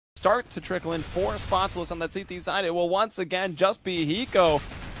start to trickle in. 4 spotless on that CT side. It will once again just be Hiko.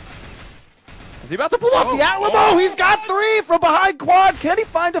 Is he about to pull off the Alamo? He's got 3 from behind quad. Can he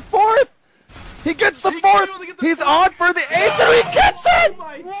find a 4th? He gets the 4th. He's on for the ace and he gets it.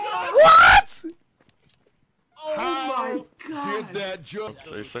 What? Oh my god! Did that jump?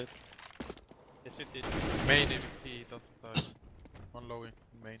 Stay safe. Yes, it did. Main if he doesn't die. One low in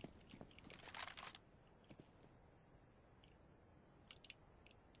main.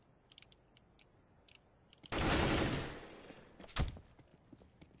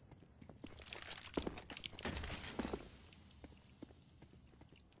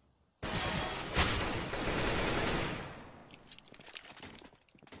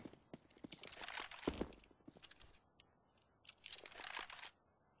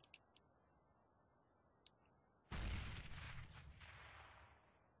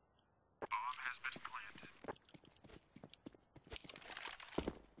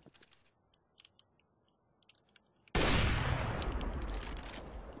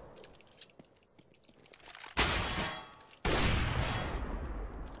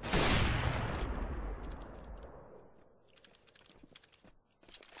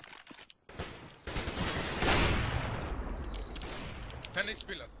 Ten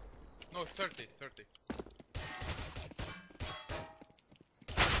HP less. No, 30.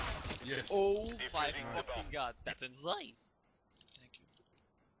 Yes. Oh my fucking god, that's insane! Thank you.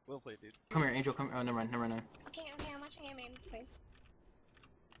 Well played, dude. Come here, Angel, come here. Oh, never mind. Okay, I'm watching your main, please.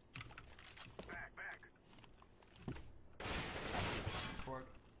 Fork,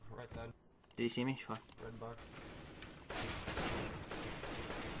 right side, Did he see me? Fuck. red box.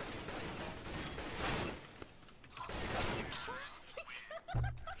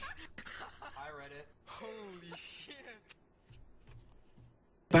 I read it. Holy shit!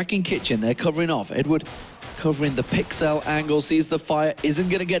 Back in kitchen, they're covering off. Edward covering the pixel angle, sees the fire, isn't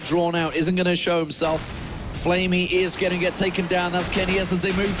going to get drawn out, isn't going to show himself. Flamey is going to get taken down. That's Kenny S as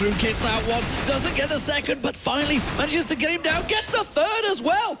they move through. Kits out one, doesn't get the second, but finally manages to get him down, gets a third as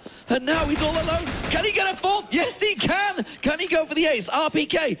well. And now he's all alone. Can he get a 4th? Yes, he can. Can he go for the ace?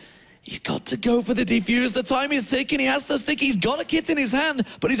 RPK. He's got to go for the defuse. The time is ticking. He has to stick. He's got a kit in his hand,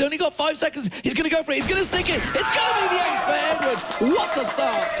 but he's only got 5 seconds. He's going to go for it. He's going to stick it. It's going to be the ace for Edward. What a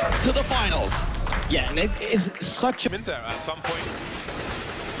start to the finals. Yeah, and it is such a... Minter at some point.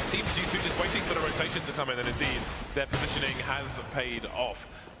 Seems U2 just waiting for the rotation to come in, and indeed, their positioning has paid off.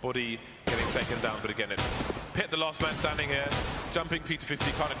 Body getting taken down, but again, it's Pit, the last man standing here, jumping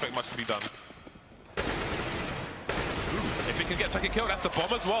P250, can't expect much to be done. If he can get second kill, that's the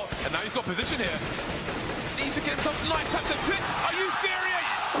bomb as well. And now he's got position here. Needs to get himself nice taps and Pit. Are you serious?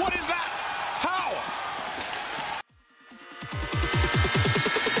 What is that?